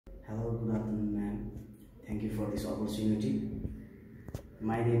Hello, good afternoon, ma'am. Thank you for this opportunity.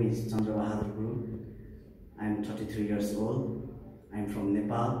 My name is Chandra Bahadur. I am 33 years old. I am from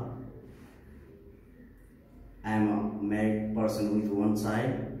Nepal. I am a married person with one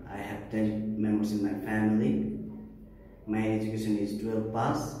child. I have 10 members in my family. My education is 12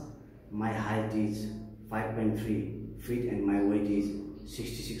 pass. My height is 5.3 feet and my weight is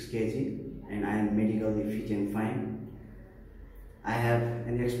 66 kg, and I am medically fit and fine. I have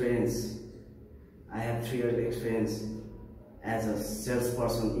an experience. I have 3 years experience as a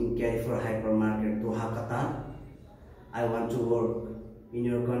salesperson in Carrefour hypermarket Doha, Qatar. I want to work in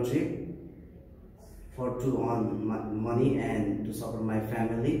your country to earn money and to support my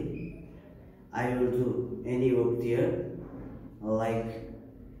family. I will do any work there, like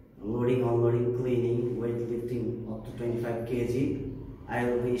loading, unloading, cleaning, weightlifting up to 25 kg. I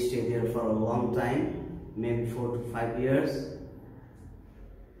will be stay there for a long time, maybe 4 to 5 years.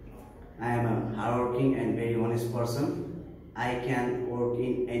 I am a hardworking and very honest person. I can work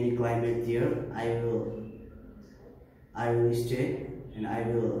in any climate there. I will stay and I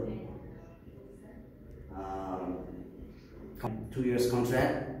will 2 years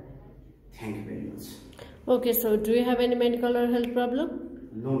contract. Thank you very much. Okay, so do you have any medical or health problem?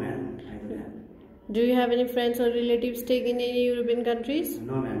 No, ma'am, I don't have. Do you have any friends or relatives staying in any European countries?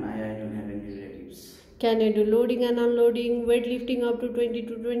 No, ma'am, I don't have any relatives. Can you do loading and unloading, weightlifting up to 20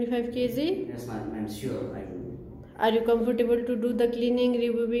 to 25 kg? Yes, ma'am, I'm sure I will. Are you comfortable to do the cleaning,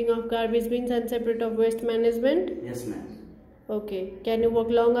 removing of garbage bins and separate of waste management? Yes, ma'am. Okay. Can you work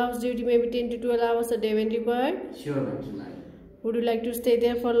long hours duty, maybe 10 to 12 hours a day when required? Sure, ma'am. Would you like to stay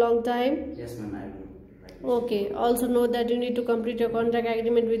there for a long time? Yes, ma'am, I will. Okay. Also note that you need to complete your contract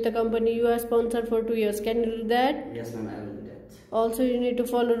agreement with the company you are sponsored for 2 years. Can you do that? Yes, ma'am, I will do that. Also, you need to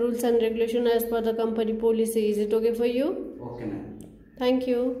follow rules and regulations as per the company policy. Is it okay for you? Okay, ma'am. Thank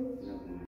you.